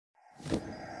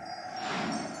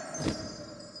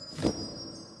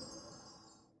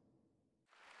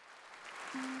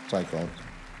psychology,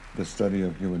 the study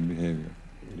of human behavior.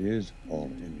 It is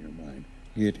all in your mind.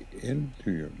 Get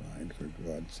into your mind, for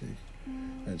God's sake,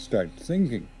 and start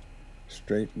thinking.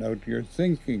 Straighten out your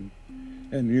thinking,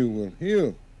 and you will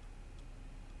heal.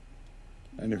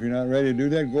 And if you're not ready to do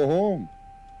that, go home.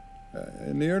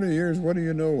 In the early years, what do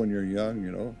you know when you're young,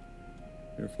 you know?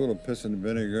 You're full of piss and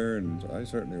vinegar, and I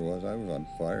certainly was. I was on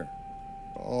fire.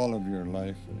 All of your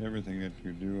life, everything that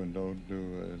you do and don't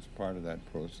do is part of that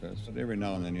process. But every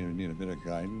now and then you need a bit of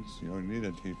guidance. You need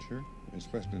a teacher,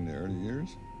 especially in the early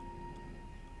years.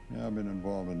 Yeah, I've been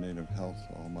involved in native health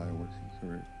all my working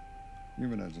career,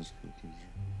 even as a school teacher.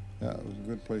 Yeah, it was a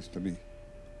good place to be.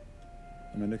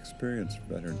 I'm an experienced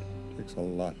veteran. It takes a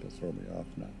lot to throw me off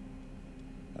now.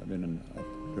 I've been up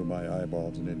to my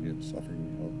eyeballs in Indian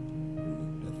suffering for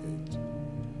decades.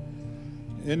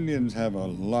 Indians have a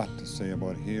lot to say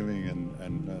about healing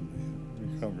and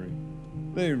recovery.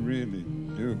 They really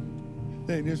do.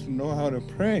 They just know how to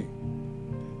pray.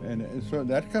 And so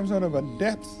that comes out of a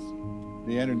depth,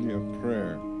 the energy of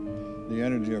prayer, the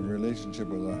energy of relationship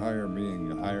with a higher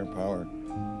being, a higher power.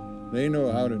 They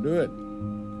know how to do it.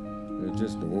 It's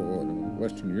just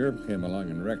Western Europe came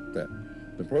along and wrecked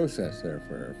the process there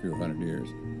for a few hundred years.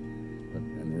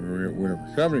 And we're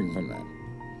recovering from that.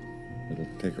 It'll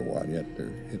take a while yet to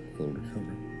hit full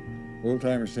recovery.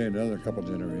 Old-timers say another couple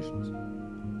generations,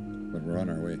 but we're on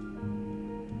our way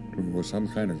to some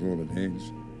kind of golden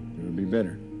age. It'll be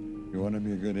better. You want to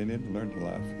be a good Indian? Learn to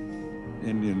laugh.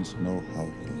 Indians know how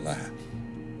to laugh.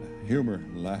 Humor,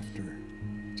 laughter,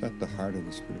 it's at the heart of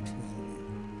the spirituality.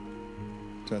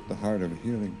 It's at the heart of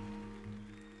healing.